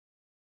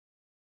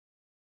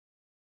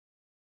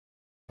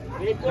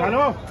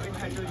चलो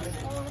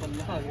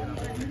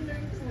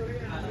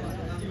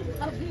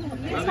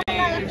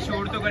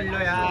शोर तो कर लो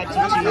यार।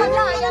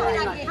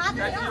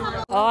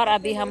 और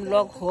अभी हम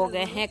लोग हो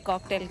गए हैं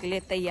कॉकटेल के लिए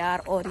तैयार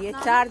और ये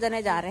 4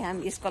 जने जा रहे हैं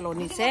हम इस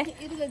कॉलोनी से।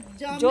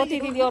 ज्योति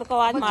दीदी और को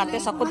आवाज मारते,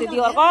 सक्कू दीदी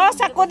और को,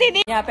 सक्कू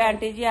दीदी। यहाँ पे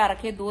आंटी जी आ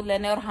रखे दूध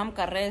लेने और हम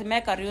कर रहे हैं,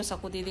 मैं कर रही हूँ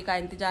सक्कू दीदी का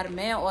इंतजार,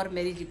 मैं और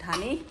मेरी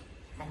जिठानी,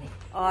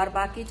 और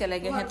बाकी चले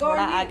गए हैं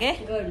थोड़ा आगे।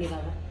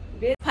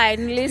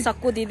 फाइनली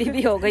सक्कू दीदी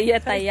भी हो गई है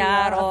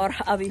तैयार और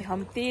अभी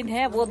हम 3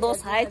 हैं, वो 2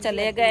 साए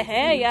चले गए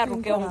हैं या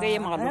रुके होंगे ये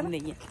मालूम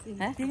नहीं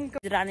है।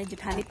 रानी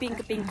जिठानी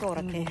पिंक पिंक हो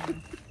रखे हैं।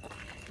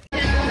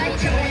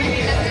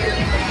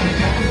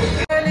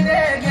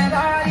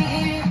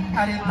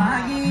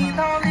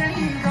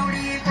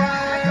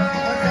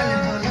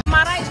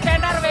 हमारा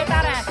स्टैंडर्ड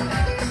वेटर है।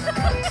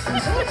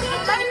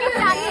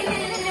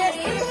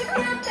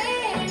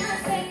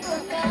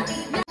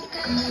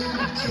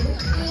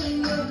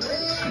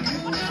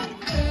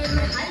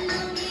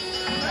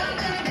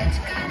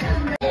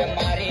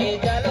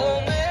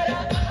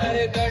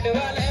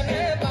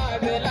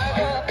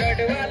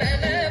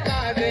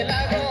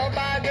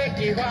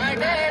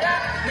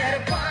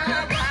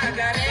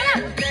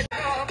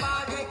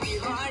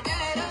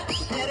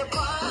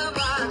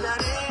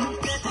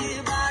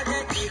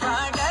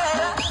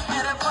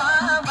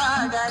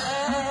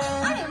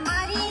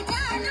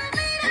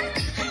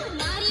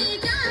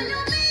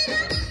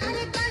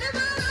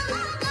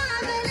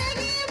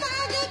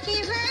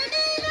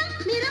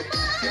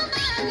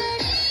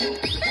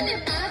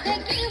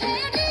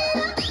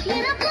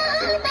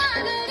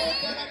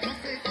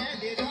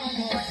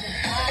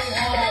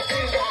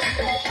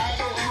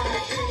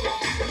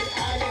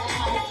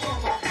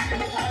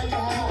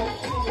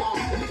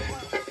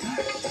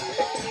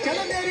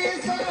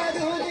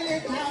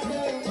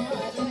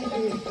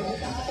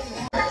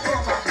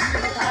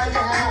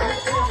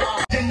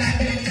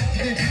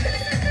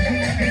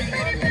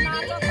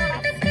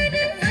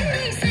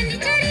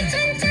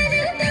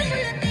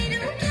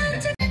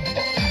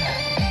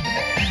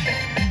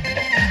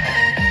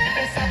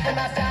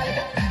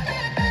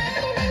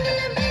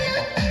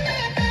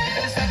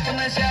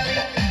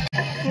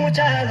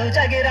 चालू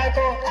जगेरा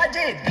को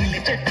अजय दिल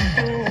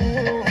चट्टू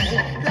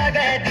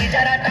लगा दी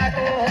जरा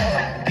टाको,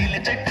 दिल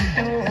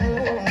चट्टू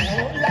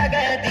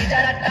लगा दी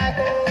जरा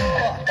टाको।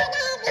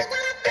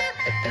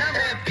 ना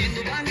मैं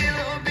बिंदु भांगे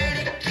लो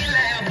बेड़ी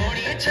खिलाया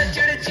होनी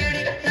छचड़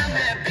चिड़ी, ना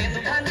मैं बिंदु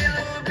भांगे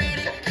लो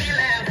बेड़ी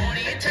खिलाया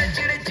होनी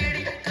छचड़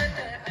चिड़ी।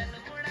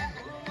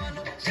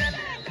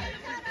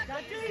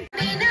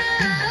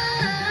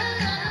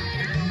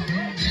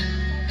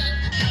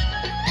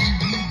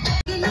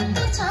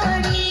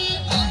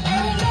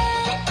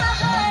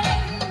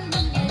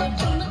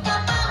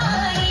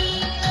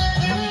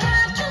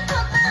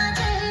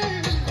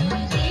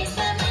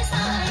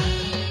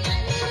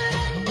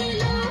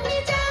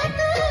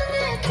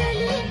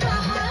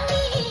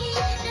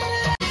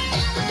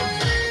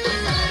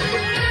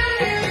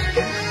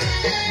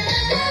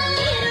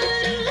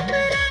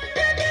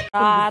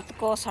 रात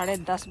को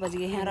 10:30 बज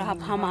गए हैं और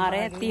अब हम आ रहे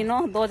हैं तीनों।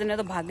 2 जने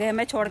तो भाग गए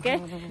हमें छोड़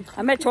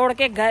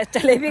के गए,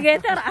 चले भी गए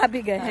थे और आ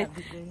भी गए हैं।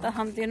 तो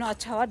हम तीनों,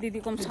 अच्छा हुआ दीदी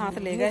को हम साथ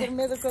ले गए।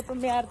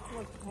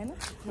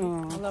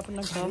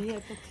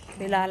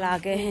 फिलहाल आ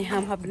गए हैं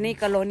हम अपनी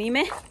कॉलोनी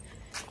में।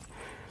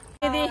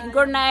 दीदी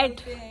गुड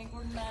नाइट,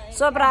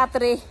 शुभ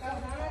रात्रि।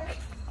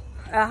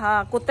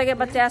 हाँ, कुत्ते के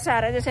बच्चे ऐसे आ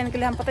रहे हैं जैसे इनके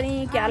लिए हम पता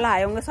नहीं क्या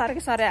लाए होंगे, सारे के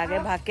सारे आ गए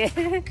भाग के।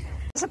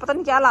 ऐसे पता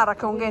नहीं क्या ला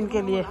रखे होंगे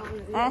इनके लिए।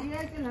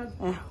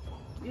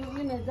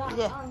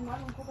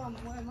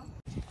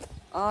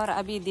 और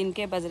अभी दिन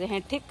के बज रहे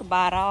हैं ठीक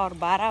 12 और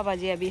 12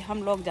 बजे अभी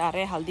हम लोग जा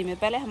रहे हैं हल्दी में।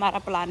 पहले हमारा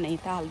प्लान नहीं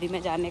था हल्दी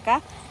में जाने का,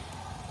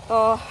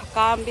 तो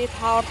काम भी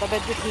था और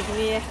तबीयत भी ठीक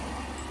नहीं है,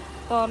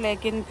 तो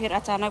लेकिन फिर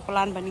अचानक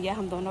प्लान बन गया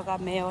हम दोनों का।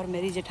 मैं और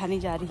मेरी जेठानी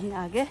जा रही हैं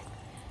आगे,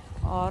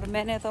 और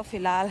मैंने तो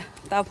फ़िलहाल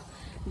तब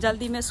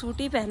जल्दी में सूट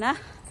ही पहना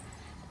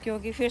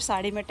क्योंकि फिर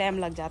साड़ी में टाइम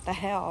लग जाता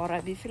है। और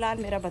अभी फ़िलहाल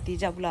मेरा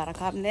भतीजा बुला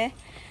रखा, हमने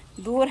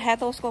दूर है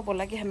तो उसको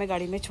बोला कि हमें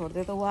गाड़ी में छोड़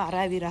दे, तो वो आ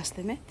रहा है अभी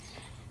रास्ते में,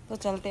 तो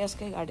चलते हैं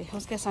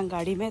उसके संग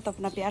गाड़ी में। तो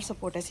अपना प्यार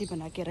सपोर्ट ऐसे ही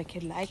बना के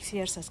रखिए, लाइक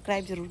शेयर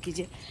सब्सक्राइब जरूर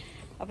कीजिए,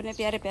 अपने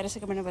प्यारे प्यारे से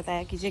कमेंट में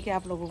बताया कीजिए कि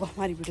आप लोगों को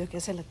हमारी वीडियो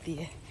कैसे लगती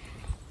है।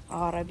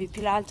 और अभी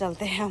फ़िलहाल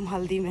चलते हैं हम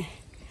हल्दी में।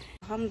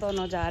 हम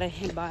दोनों जा रहे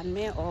हैं बान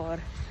में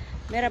और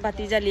मेरा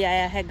भतीजा ले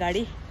आया है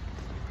गाड़ी।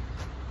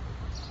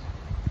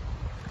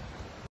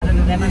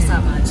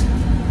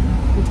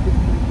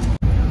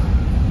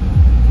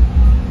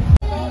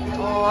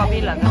 तो अभी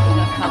लगा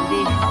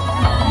हल्दी।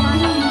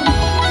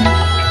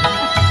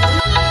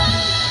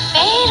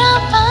 मेरा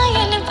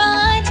पायल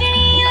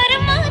बाजनी और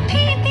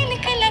माथे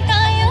तिलक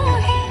लगायो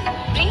है,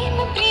 प्रेम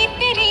प्रीत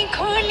री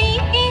घोली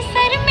के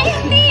सर में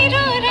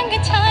तेरो रंग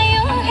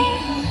छायो है।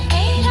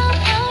 मेरा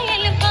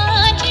पायल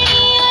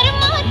बाजनी और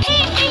माथे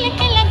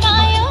तिलक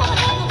लगायो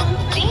है,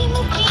 प्रेम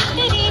प्रीत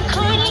री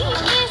घोली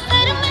के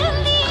सर में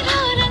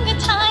तेरो रंग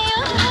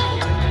छायो है।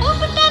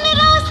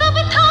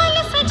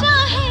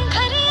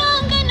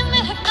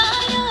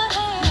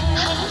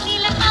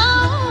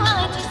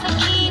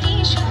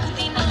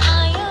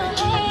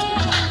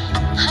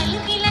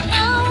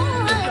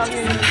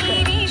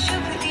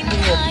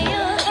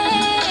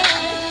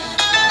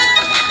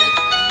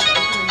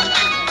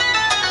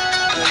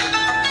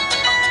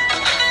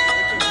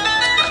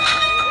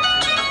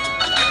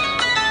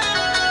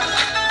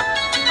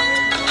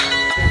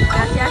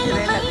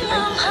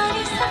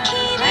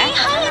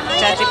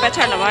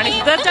 छड़ वाणी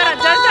जर जरा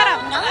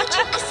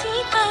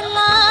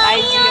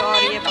भाई जी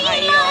और ये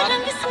भाई और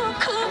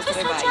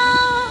दूसरे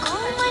भाई।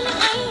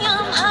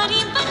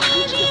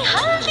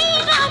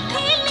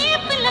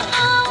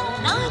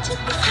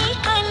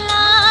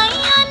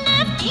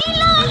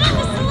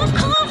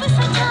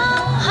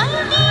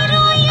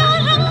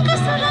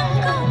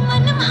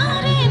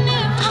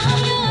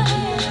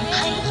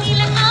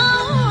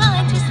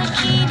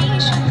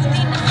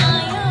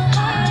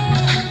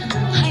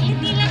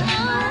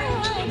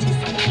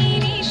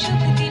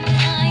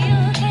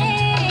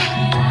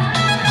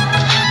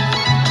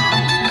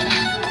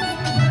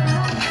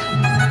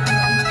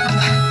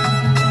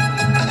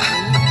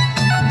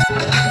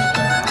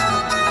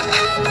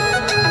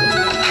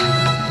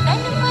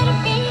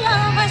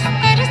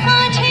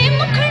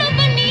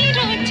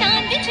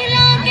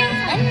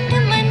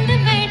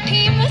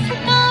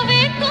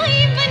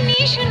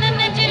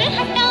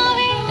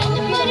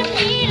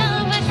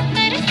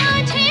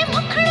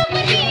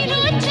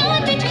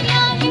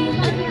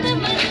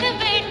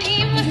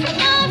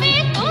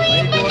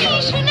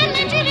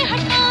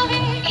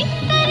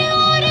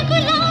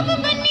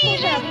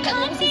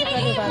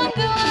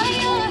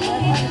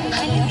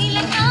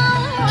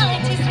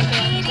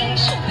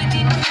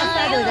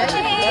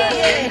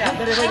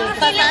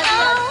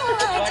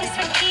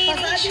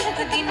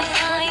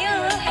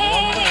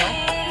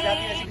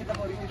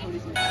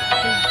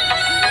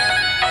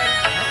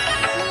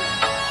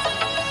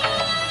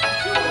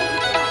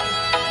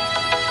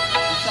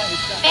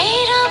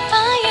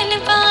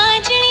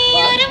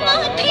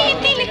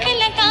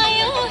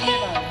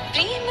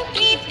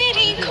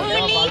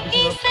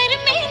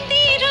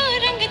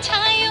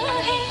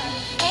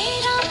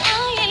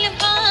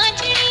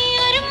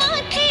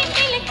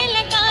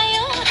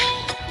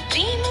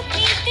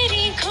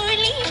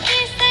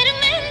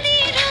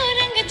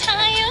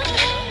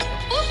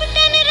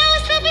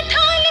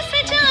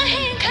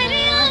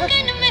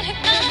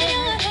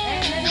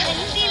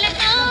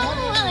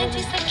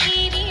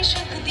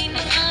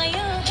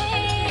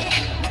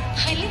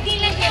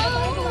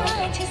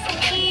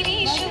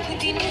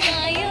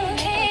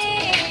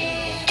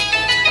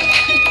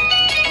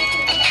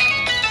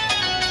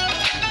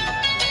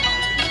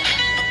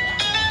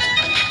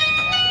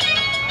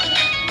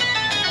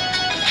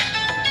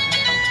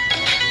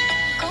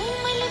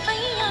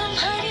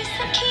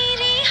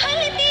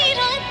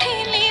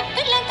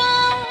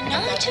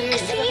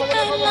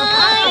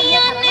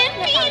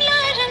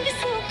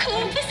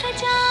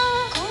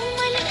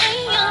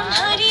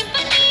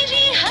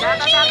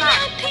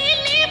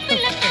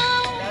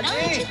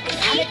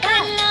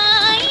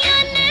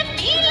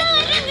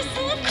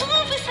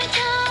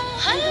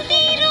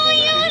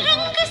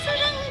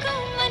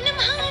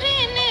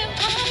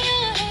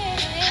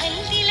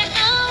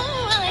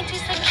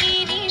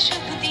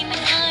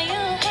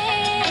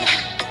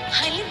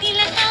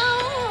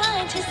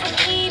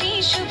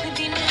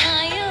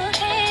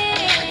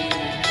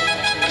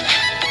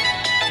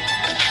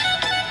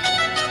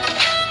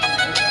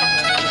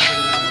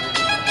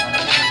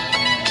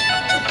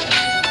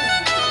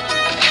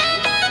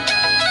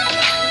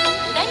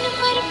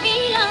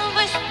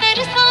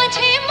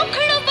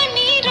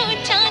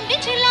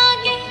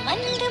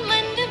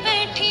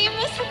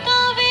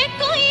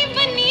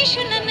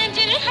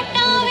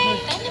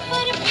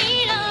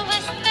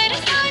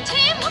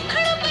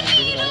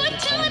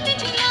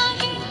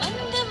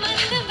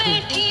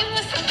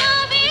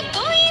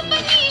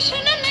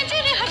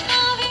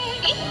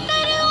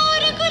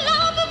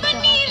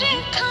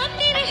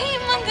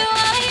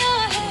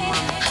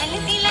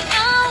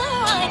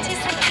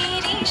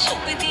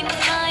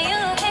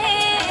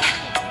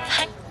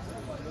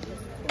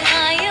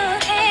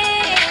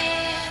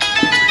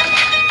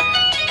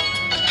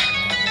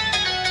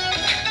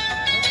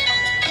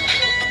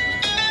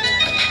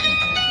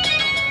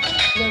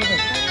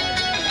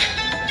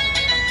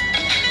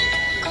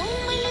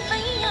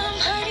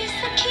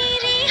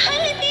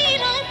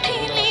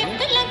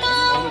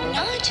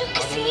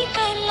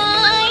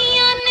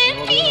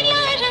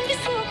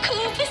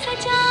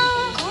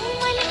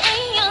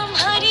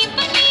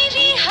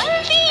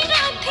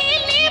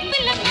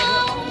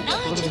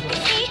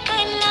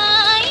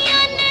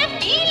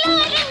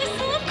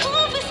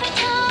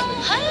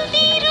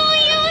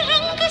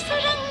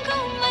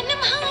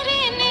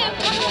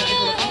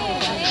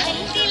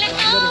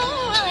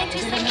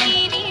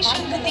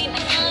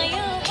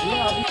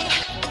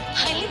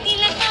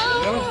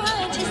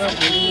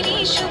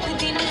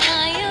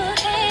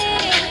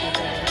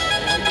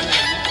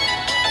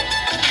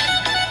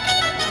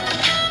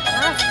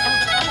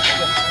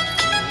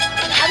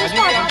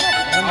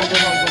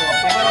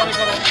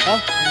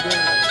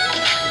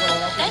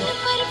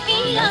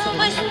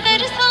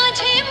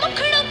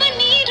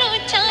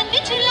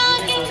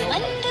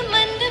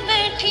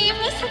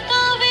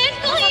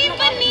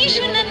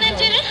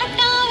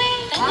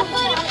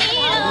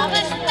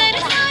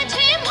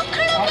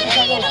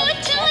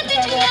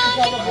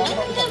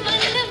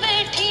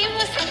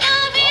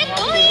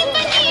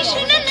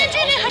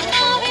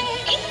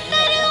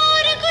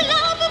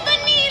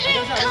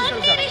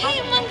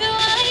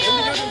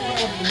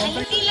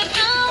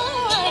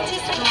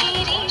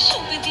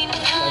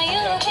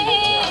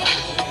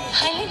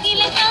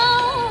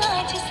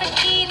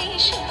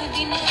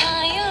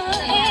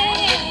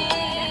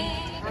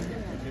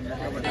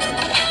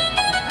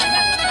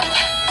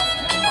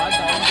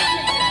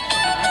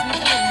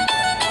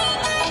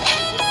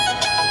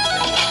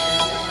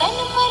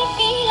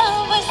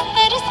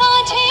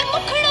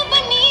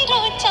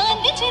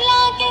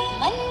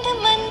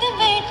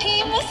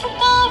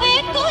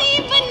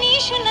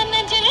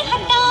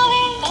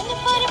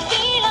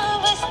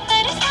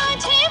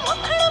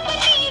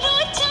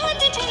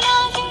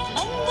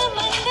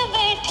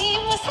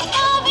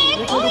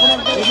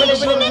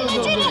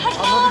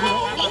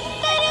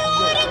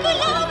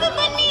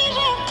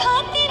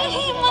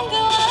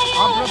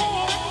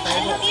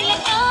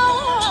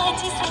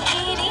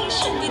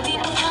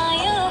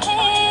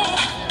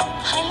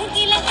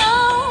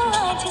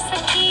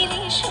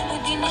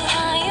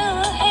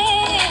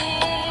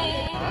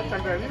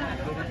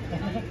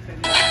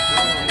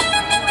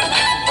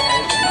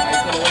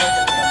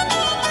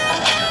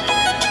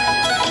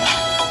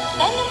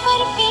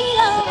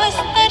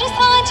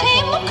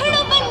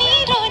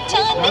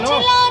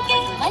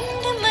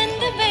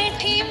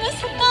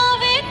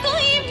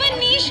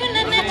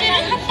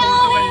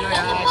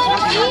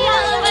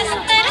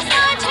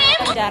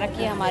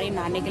 हमारी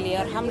नानी के लिए,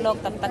 और हम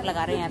लोग तब तक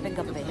लगा रहे हैं यहाँ पे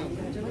गप्पे।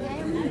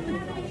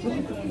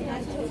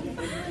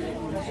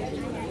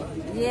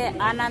 ये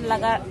आनंद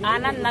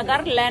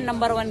नगर लैंड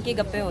नंबर 1 की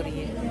गप्पे हो रही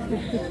है।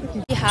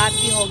 हाथ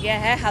भी हो गया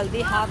है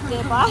हल्दी, हाथ के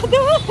बाद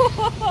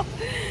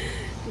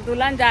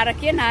दुल्हन जा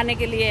रखी है नहाने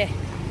के लिए,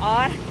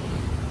 और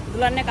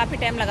दुल्हन ने काफ़ी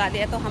टाइम लगा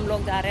दिया, तो हम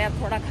लोग जा रहे हैं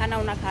अब थोड़ा खाना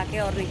उना खा के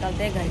और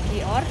निकलते हैं घर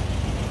की और।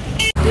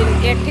 दिन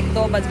के ठीक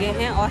 2 बज गए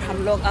हैं और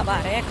हम लोग अब आ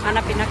रहे हैं,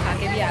 खाना पीना खा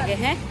के भी आ गए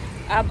हैं।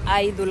 अब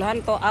आई दुल्हन,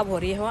 तो अब हो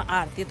रही है वहाँ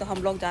आरती, तो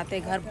हम लोग जाते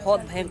हैं घर। बहुत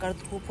भयंकर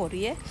धूप हो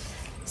रही है,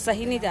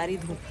 सही नहीं जा रही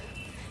धूप,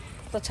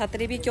 तो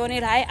छतरी भी क्यों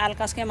नहीं रहा है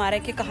आलकस के मारे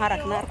कि कहाँ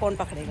रखना और कौन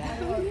पकड़ेगा।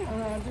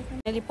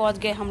 चलिए पहुँच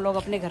गए हम लोग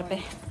अपने घर पे।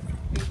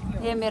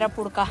 ये मेरा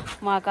पुड़का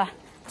माँ का,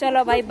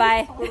 चलो भाई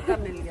बाय। पुड़का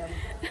मिल गया,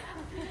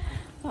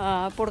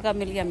 हाँ पुड़का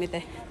मिल गया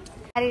मिते।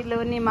 अरे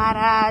लोनी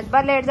महाराज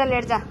बा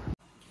लेट जा।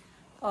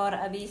 और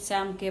अभी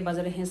शाम के बज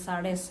रहे हैं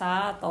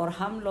 7:30 और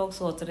हम लोग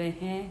सोच रहे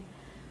हैं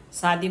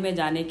शादी में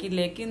जाने की,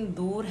 लेकिन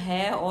दूर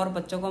है और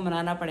बच्चों को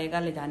मनाना पड़ेगा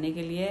ले जाने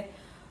के लिए।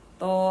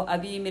 तो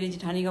अभी मेरी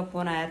जिठानी का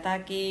फ़ोन आया था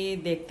कि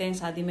देखते हैं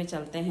शादी में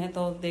चलते हैं,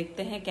 तो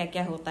देखते हैं क्या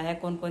क्या होता है,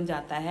 कौन कौन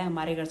जाता है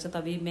हमारे घर से। तो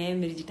अभी मैं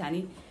मेरी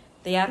जिठानी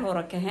तैयार हो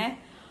रखे हैं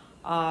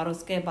और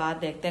उसके बाद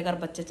देखते हैं, अगर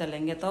बच्चे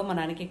चलेंगे तो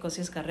मनाने की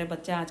कोशिश कर रहे हैं।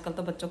 बच्चे आजकल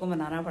तो बच्चों को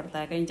मनाना पड़ता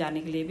है कहीं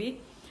जाने के लिए भी।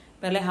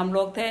 पहले हम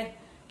लोग थे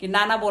कि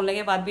नाना बोलने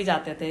के बाद भी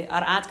जाते थे,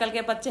 और आजकल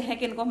के बच्चे हैं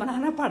कि इनको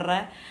मनाना पड़ रहा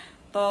है।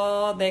 तो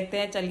देखते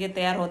हैं, चलिए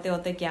तैयार होते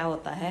होते क्या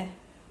होता है।